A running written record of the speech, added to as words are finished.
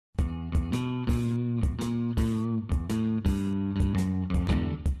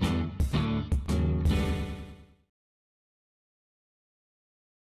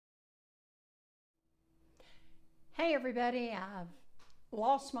Hey everybody, I've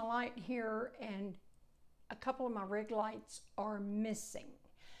lost my light here and a couple of my rig lights are missing.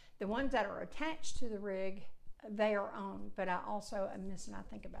 The ones that are attached to the rig, they are on, but I also am missing, I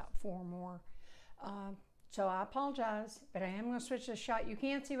think, about 4 more. So I apologize, but I am going to switch this shot. You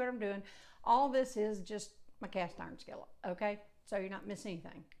can't see what I'm doing. All this is just my cast iron skillet, okay? So you're not missing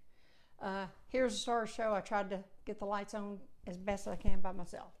anything. Here's the star show. I tried to get the lights on as best I can by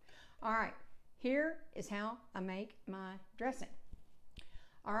myself. All right. Here is how I make my dressing.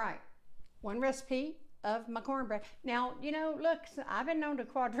 All right, 1 recipe of my cornbread. Now, you know, look, I've been known to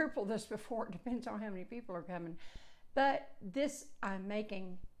quadruple this before. It depends on how many people are coming. But this I'm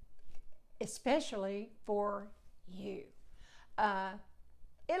making especially for you.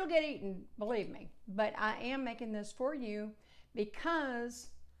 It'll get eaten, believe me. But I am making this for you because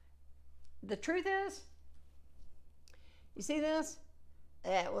the truth is, you see this?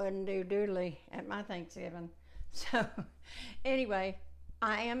 That wouldn't do doodly at my Thanksgiving. So anyway,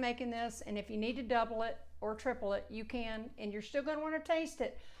 I am making this, and if you need to double it or triple it, you can, and you're still going to want to taste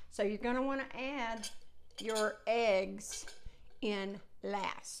it. So you're going to want to add your eggs in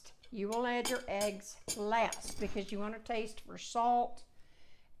last. You will add your eggs last because you want to taste for salt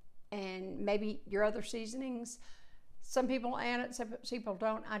and maybe your other seasonings. Some people add it, some people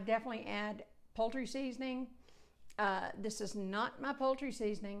don't. I definitely add poultry seasoning. This is not my poultry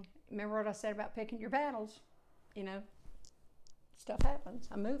seasoning. Remember what I said about picking your battles? You know, stuff happens.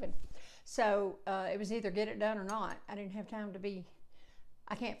 I'm moving. So it was either get it done or not. I didn't have time to be,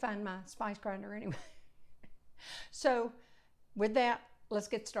 I can't find my spice grinder anyway. So with that, let's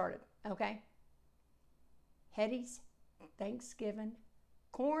get started, okay? Hetty's Thanksgiving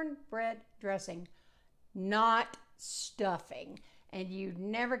cornbread dressing, not stuffing. And you'd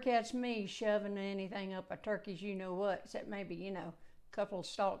never catch me shoving anything up a turkey's you know what, except maybe, you know, a couple of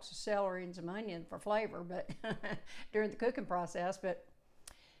stalks of celery and some onion for flavor, but during the cooking process. But,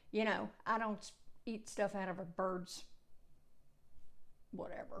 you know, I don't eat stuff out of a bird's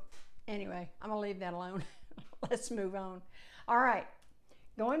whatever. Anyway, I'm going to leave that alone. Let's move on. All right,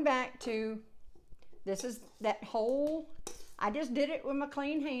 going back to, this is that whole, I just did it with my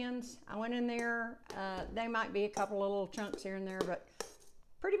clean hands. I went in there, they might be a couple of little chunks here and there, but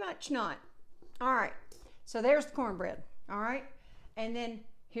pretty much not. All right, so there's the cornbread, all right? And then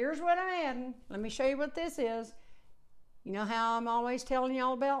here's what I'm adding. Let me show you what this is. You know how I'm always telling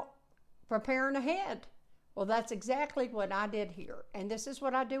y'all about preparing ahead? Well, that's exactly what I did here. And this is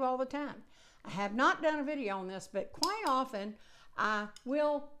what I do all the time. I have not done a video on this, but quite often I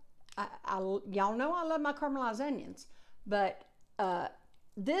will, y'all know I love my caramelized onions. But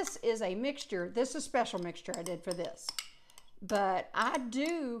this is a mixture. This is a special mixture I did for this. But I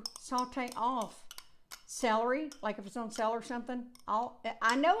do saute off celery, like if it's on celery or something.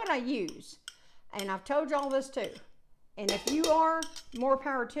 I know what I use, and I've told you all this too. And if you are, more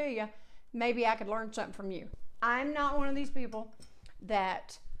power to you. Maybe I could learn something from you. I'm not one of these people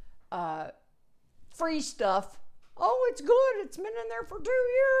that freeze stuff. Oh, it's good. It's been in there for 2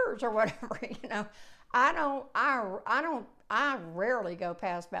 years or whatever, you know. I rarely go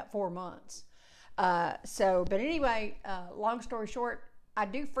past about 4 months. But anyway, long story short, I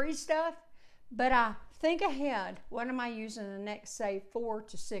do freeze stuff, but I think ahead. What am I using in the next, say, 4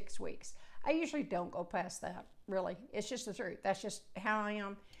 to 6 weeks? I usually don't go past that, really. It's just the truth. That's just how I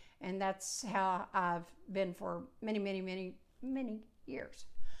am, and that's how I've been for many, many, many, many years.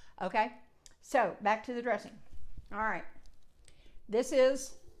 Okay, so back to the dressing. All right, this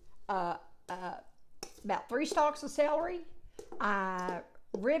is about 3 stalks of celery. I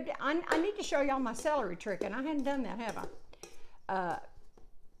need to show y'all my celery trick, and I hadn't done that, have I?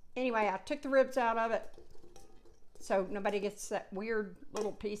 Anyway, I took the ribs out of it so nobody gets that weird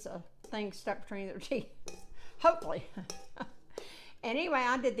little piece of thing stuck between their teeth. Hopefully. Anyway,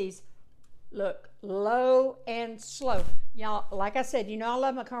 I did these, look, low and slow. Y'all, like I said, you know I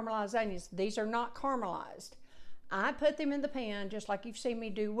love my caramelized onions. These are not caramelized. I put them in the pan just like you've seen me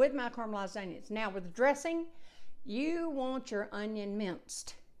do with my caramelized onions. Now with the dressing, you want your onion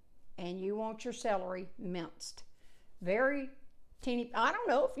minced and you want your celery minced. Very teeny, I don't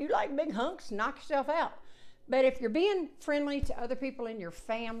know, if you like big hunks, knock yourself out. But if you're being friendly to other people in your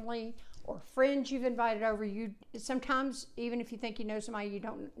family or friends you've invited over, you sometimes, even if you think you know somebody, you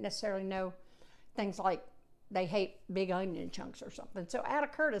don't necessarily know things like they hate big onion chunks or something. So out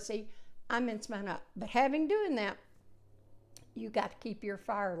of courtesy, I mince mine up. But having doing that, you got to keep your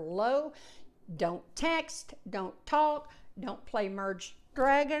fire low. Don't text, don't talk, don't play Merge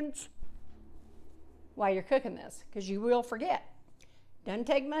Dragons while you're cooking this, because you will forget. Doesn't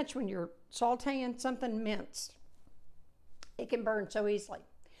take much when you're sauteing something minced. It can burn so easily.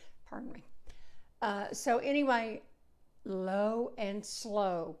 Pardon me. So anyway, low and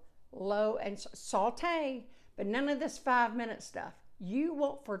slow, saute, but none of this 5-minute stuff. You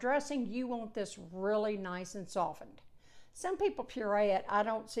want, for dressing, you want this really nice and softened. Some people puree it. I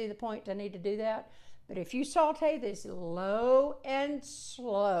don't see the point to need to do that. But if you saute this low and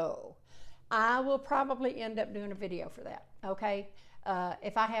slow, I will probably end up doing a video for that, okay?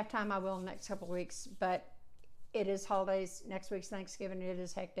 If I have time, I will in the next couple of weeks, but it is holidays. Next week's Thanksgiving. It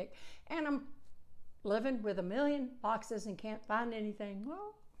is hectic. And I'm living with 1 million boxes and can't find anything.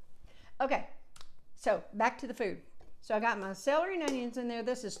 Well, okay, so back to the food. So I got my celery and onions in there.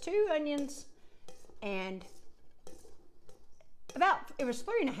 This is 2 onions and it was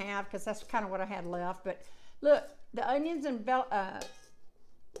 3.5 because that's kind of what I had left. But look, the onions and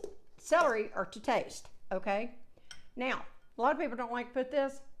celery are to taste, okay? Now, a lot of people don't like to put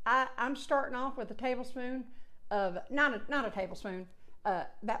this. I'm starting off with a tablespoon of, not a tablespoon,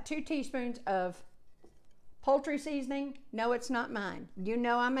 about 2 teaspoons of poultry seasoning. No, it's not mine. You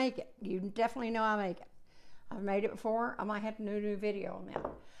know I make it. You definitely know I make it. I've made it before. I might have to do a new video on that.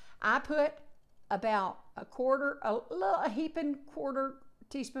 I put about a heaping quarter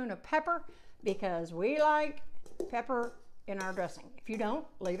teaspoon of pepper because we like pepper in our dressing. If you don't,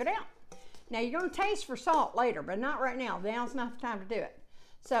 leave it out. Now you're going to taste for salt later, but not right now. Now's not the time to do it.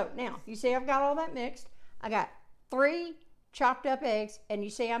 So now you see I've got all that mixed. I got 3 chopped up eggs, and you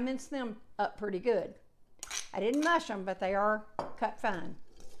see I minced them up pretty good. I didn't mush them, but they are cut fine.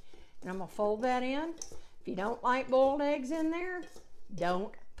 And I'm going to fold that in. If you don't like boiled eggs in there,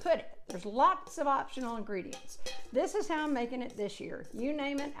 don't put it. There's lots of optional ingredients. This is how I'm making it this year. You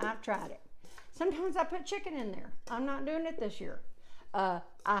name it, I've tried it. Sometimes I put chicken in there. I'm not doing it this year. I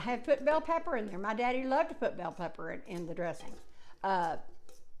have put bell pepper in there. My daddy loved to put bell pepper in the dressing.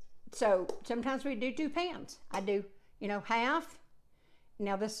 So sometimes we do 2 pans. I do, half.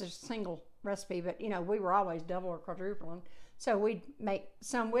 Now this is a single recipe, but we were always double or quadrupling. So we'd make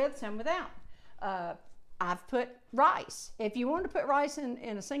some with, some without. I've put rice. If you want to put rice in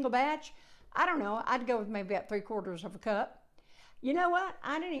a single batch, I don't know, I'd go with maybe about 3/4 of a cup. You know what?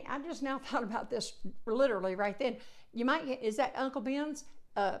 I just now thought about this literally right then. You might get, is that Uncle Ben's?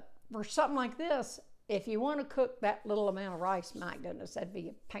 For something like this, if you want to cook that little amount of rice, my goodness, that'd be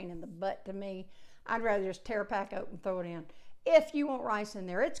a pain in the butt to me. I'd rather just tear a pack open and throw it in. If you want rice in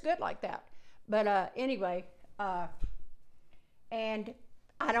there, it's good like that. But anyway, and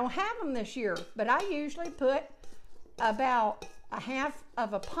I don't have them this year, but I usually put about 1/2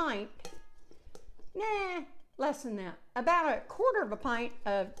 of a pint, less than that, about 1/4 of a pint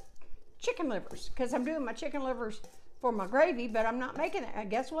of chicken livers, because I'm doing my chicken livers for my gravy, but I'm not making it. And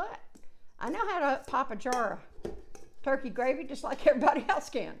guess what? I know how to pop a jar of turkey gravy just like everybody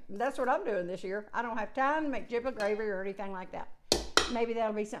else can. That's what I'm doing this year. I don't have time to make giblet gravy or anything like that. Maybe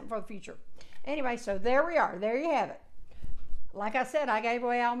that'll be something for the future. Anyway, so there we are. There you have it. Like I said, I gave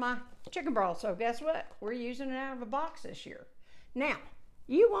away all my chicken broth, so guess what? We're using it out of a box this year. Now,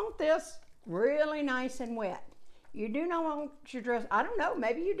 you want this really nice and wet. You do not want your dress, I don't know,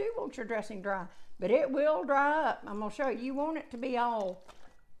 maybe you do want your dressing dry, but it will dry up. I'm gonna show you. You want it to be all,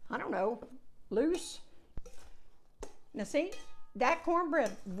 I don't know, loose. Now see, that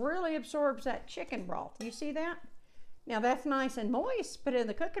cornbread really absorbs that chicken broth. You see that? Now that's nice and moist, but in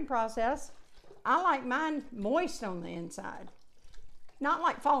the cooking process, I like mine moist on the inside. Not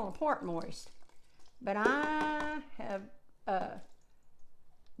like falling apart moist, but I have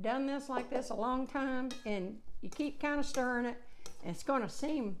done this like this a long time, and you keep kind of stirring it, and it's going to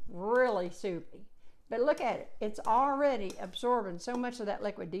seem really soupy. But look at it. It's already absorbing so much of that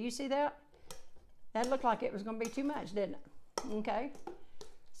liquid. Do you see that? That looked like it was going to be too much, didn't it? Okay.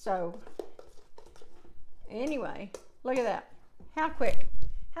 So, anyway, look at that. How quick.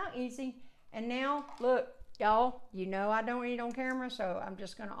 How easy. And now, look, y'all, you know I don't eat on camera, so I'm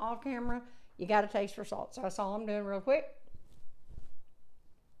just going to off camera. You got to taste for salt. So that's all I'm doing real quick.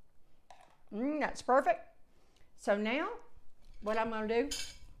 That's perfect. So now, what I'm going to do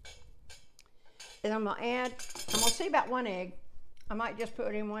is I'm going to see about 1 egg. I might just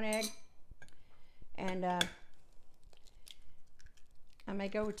put in 1 egg. And I may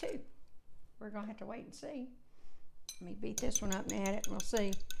go with 2. We're going to have to wait and see. Let me beat this one up and add it, and we'll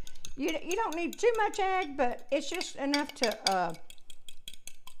see. You don't need too much egg, but it's just enough to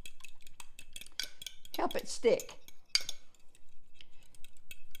help it stick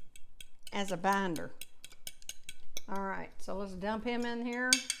as a binder. All right, so let's dump him in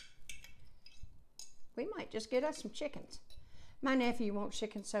here. We might just get us some chickens. My nephew wants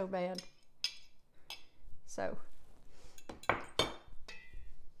chicken so bad. So,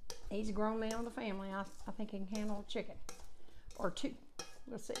 he's a grown man of the family. I think he can handle a chicken or 2.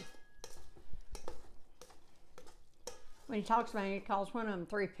 Let's see. When he talks about it, he calls one of them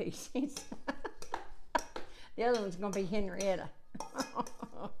 3 pieces. The other one's going to be Henrietta.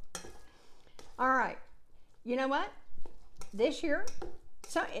 All right. You know what? This year,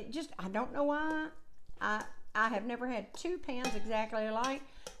 so it just, I don't know why. I have never had 2 pans exactly alike.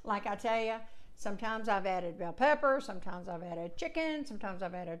 Like I tell you, sometimes I've added bell pepper, sometimes I've added chicken, sometimes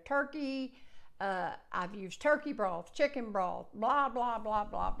I've added turkey. I've used turkey broth, chicken broth, blah, blah, blah,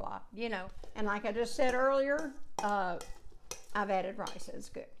 blah, blah, you know. And like I just said earlier, I've added rice. It's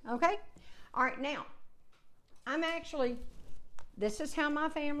good. Okay? All right, now, this is how my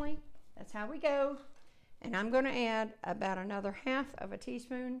family, that's how we go. And I'm going to add about another 1/2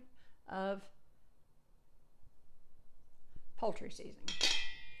 teaspoon of poultry seasoning.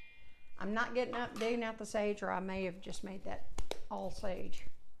 I'm not getting up digging out the sage, or I may have just made that all sage.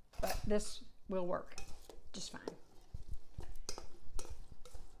 But this will work just fine.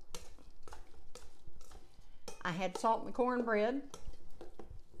 I had salt in the cornbread.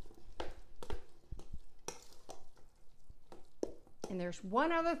 And there's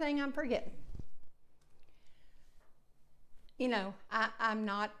one other thing I'm forgetting. You know, I'm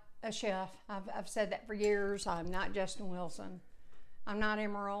not a chef. I've said that for years. I'm not Justin Wilson. I'm not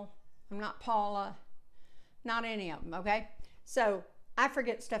Emerald. I'm not Paula. Not any of them, okay? So I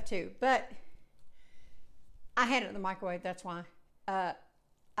forget stuff too. But I had it in the microwave, that's why.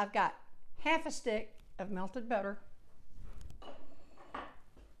 I've got 1/2 stick of melted butter.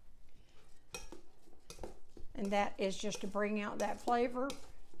 And that is just to bring out that flavor.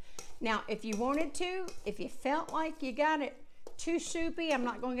 Now, if you wanted to, if you felt like you got it too soupy, I'm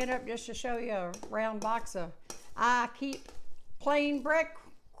not going to get up just to show you a round box of, I keep plain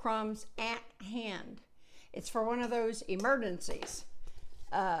breadcrumbs at hand. It's for one of those emergencies.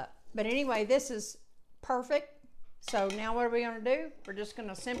 But anyway, this is perfect. So now what are we going to do? We're just going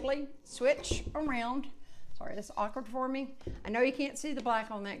to simply switch around. Sorry, that's awkward for me. I know you can't see the black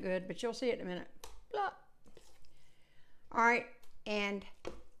on that good, but you'll see it in a minute. Blah. All right, and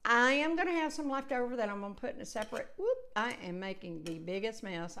I am going to have some left over that I'm going to put in a separate, I am making the biggest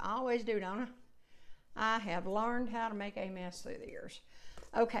mess. I always do, don't I? I have learned how to make a mess through the years.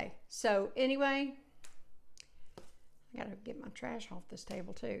 Okay, so anyway, I got to get my trash off this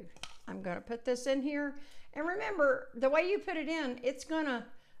table too. I'm going to put this in here. And remember, the way you put it in, it's going to,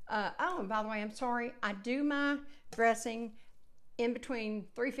 oh, and by the way, I'm sorry, I do my dressing in between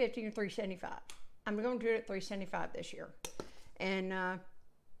 350 and 375. I'm going to do it at 375 this year. And,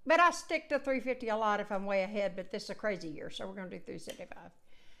 but I stick to 350 a lot if I'm way ahead, but this is a crazy year, so we're going to do 375.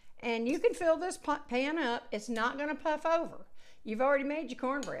 And you can fill this pan up. It's not going to puff over. You've already made your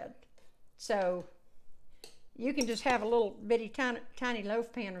cornbread. So you can just have a little bitty tiny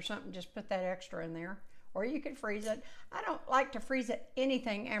loaf pan or something, just put that extra in there. Or you can freeze it. I don't like to freeze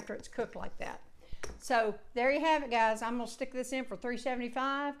anything after it's cooked like that. So there you have it, guys. I'm going to stick this in for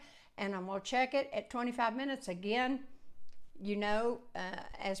 375, and I'm going to check it at 25 minutes. Again, you know,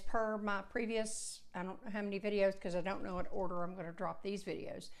 as per my previous, I don't know how many videos, because I don't know what order I'm going to drop these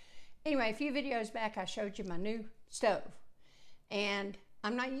videos. Anyway, a few videos back, I showed you my new stove, and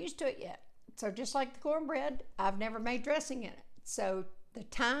I'm not used to it yet. So just like the cornbread, I've never made dressing in it. So the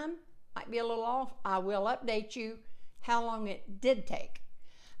time might be a little off. I will update you how long it did take.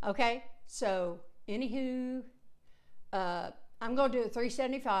 Okay, so anywho, I'm going to do it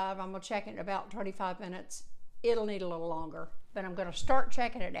 375. I'm going to check it in about 25 minutes. It'll need a little longer, but I'm going to start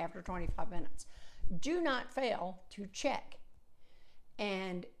checking it after 25 minutes. Do not fail to check.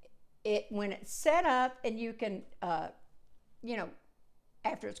 And when it's set up, and you can, you know,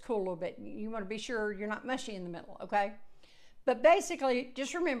 after it's cool a little bit, you want to be sure you're not mushy in the middle, okay? But basically,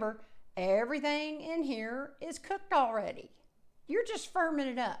 just remember, everything in here is cooked already. You're just firming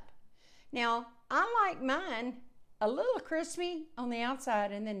it up. Now, I like mine a little crispy on the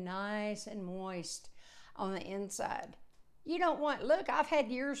outside and then nice and moist on the inside. You don't want, look, I've had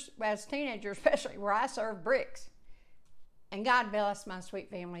years as a teenager especially where I served bricks. And God bless my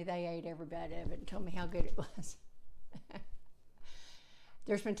sweet family, they ate every bit of it and told me how good it was.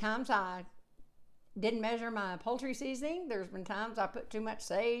 There's been times I didn't measure my poultry seasoning. There's been times I put too much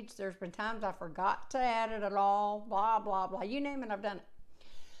sage. There's been times I forgot to add it at all, blah, blah, blah. You name it, I've done it.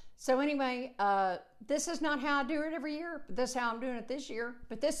 So anyway, this is not how I do it every year, but this is how I'm doing it this year.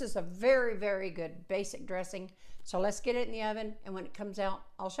 But this is a very, very good basic dressing. So let's get it in the oven, and when it comes out,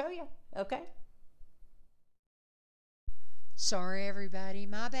 I'll show you, okay? Sorry, everybody,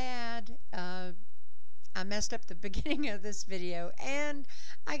 my bad. I messed up the beginning of this video, and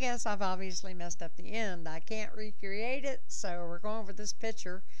I guess I've obviously messed up the end. I can't recreate it, so we're going for this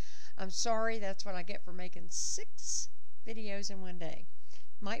picture. I'm sorry, that's what I get for making 6 videos in one day.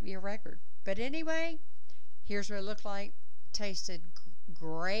 Might be a record. But anyway, Here's what it looked like. Tasted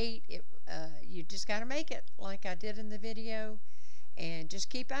great. You just got to make it like I did in the video, and just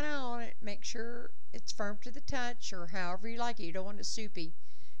keep an eye on it. Make sure it's firm to the touch, or however you like it. You don't want it soupy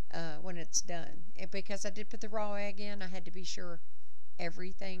when it's done. And because I did put the raw egg in, I had to be sure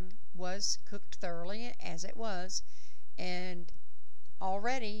everything was cooked thoroughly as it was. And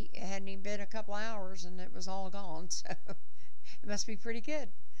already it hadn't even been a couple hours and it was all gone. So it must be pretty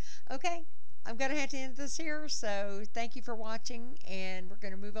good. Okay, I'm going to have to end this here. So thank you for watching, and we're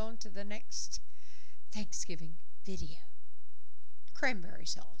going to move on to the next Thanksgiving video. Cranberry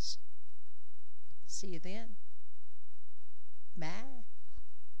sauce. See you then. Bye.